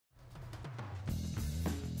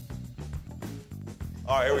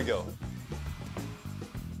All right, here we go.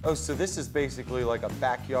 Oh, so this is basically like a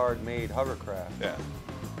backyard-made hovercraft. Yeah.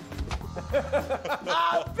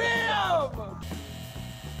 Bam!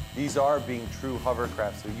 These are being true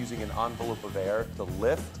hovercrafts. They're using an envelope of air to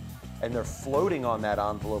lift, and they're floating on that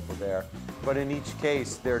envelope of air. But in each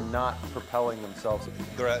case, they're not propelling themselves.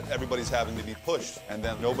 Everybody's having to be pushed, and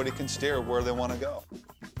then nobody can steer where they want to go.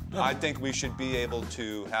 I think we should be able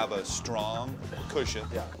to have a strong cushion.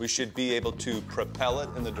 Yeah. We should be able to propel it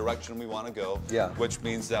in the direction we want to go, Yeah. which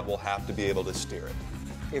means that we'll have to be able to steer it.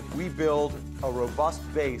 If we build a robust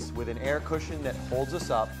base with an air cushion that holds us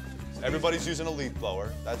up, Everybody's using a leaf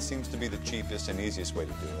blower. That seems to be the cheapest and easiest way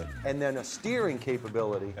to do it. and then a steering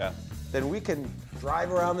capability, Yeah. then we can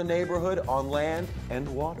drive around the neighborhood on land and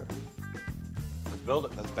water. Let's build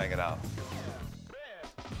it. Let's bang it out.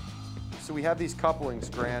 So we have these couplings,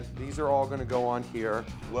 Grant. These are all going to go on here.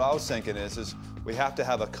 What I was thinking is we have to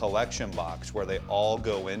have a collection box where they all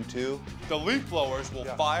go into. The leaf blowers will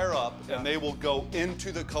fire up and they will go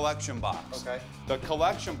into the collection box. Okay. The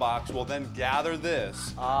collection box will then gather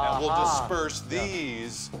this and will disperse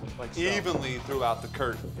these Like so. evenly throughout the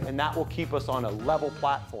curtain. And that will keep us on a level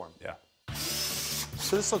platform. Yeah.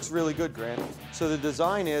 So this looks really good, Grant. So the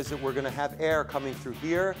design is that we're going to have air coming through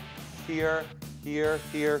here, here, here,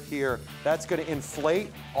 here, here. That's going to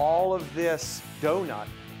inflate all of this donut.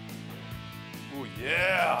 Ooh,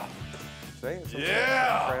 yeah. See? So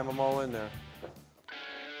Yeah. Cram them all in there.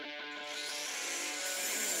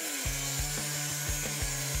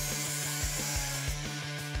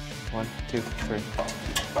 One, two, three.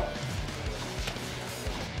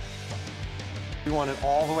 We want it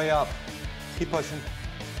all the way up. Keep pushing.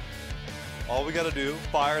 All we got to do,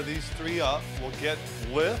 fire these three up. We'll get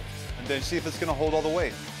lift and then see if it's going to hold all the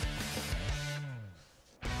weight.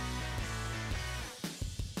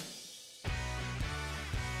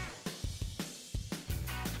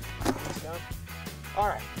 All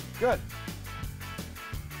right, good.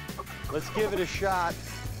 Let's give it a shot.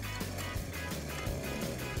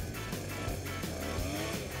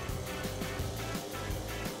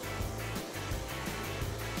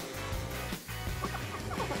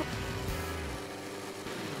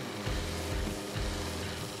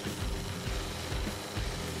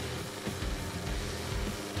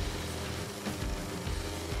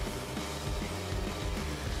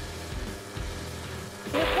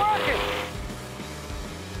 It's working.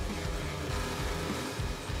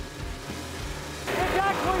 It's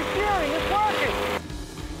actually steering. It's working.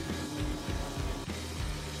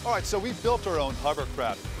 All right, so we built our own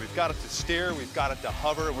hovercraft. We've got it to steer, we've got it to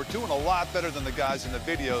hover, and we're doing a lot better than the guys in the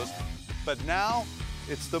videos. But now,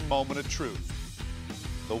 it's the moment of truth,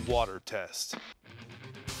 the water test.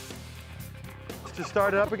 Let's just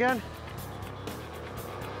start it up again.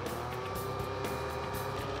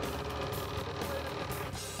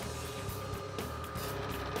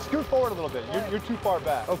 Scoot forward a little bit. You're too far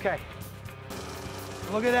back. Okay.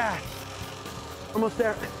 Look at that. Almost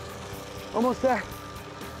there. Almost there.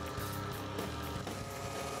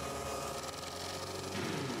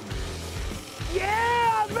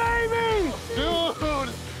 Yeah, baby! Dude!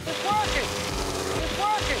 It's working! It's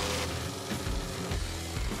working!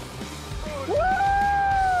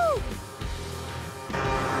 Woo!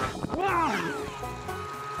 Wow!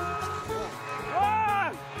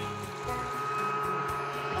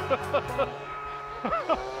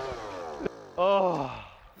 Oh.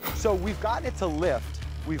 So we've gotten it to lift,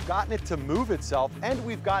 we've gotten it to move itself, and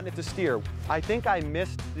we've gotten it to steer. I think I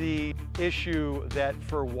missed the issue that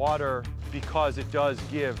for water, because it does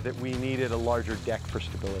give, that we needed a larger deck for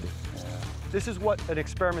stability. Yeah. This is what an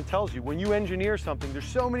experiment tells you. When you engineer something, there's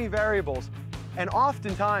so many variables, and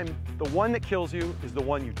oftentimes, the one that kills you is the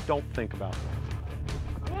one you don't think about.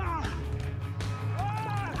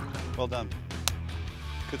 Well done.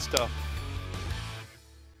 Good stuff.